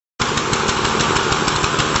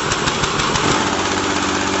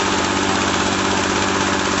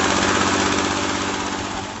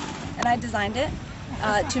designed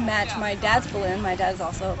it to match my dad's balloon. My dad is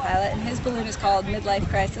also a pilot, and his balloon is called Midlife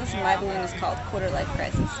Crisis, and my balloon is called Quarter Life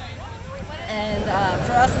Crisis. And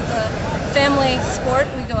for us, it's a family sport.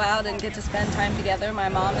 We go out and get to spend time together. My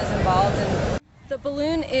mom is involved, and the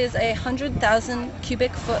balloon is a 100,000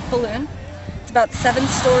 cubic foot balloon. It's about 7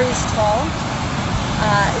 stories tall.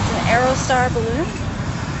 It's an Aerostar balloon.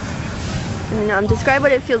 And describe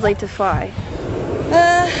what it feels like to fly.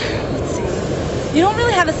 Let's see. You don't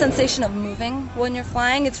really have a sensation of moving when you're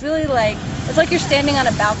flying. It's really like, it's like you're standing on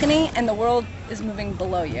a balcony and the world is moving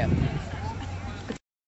below you.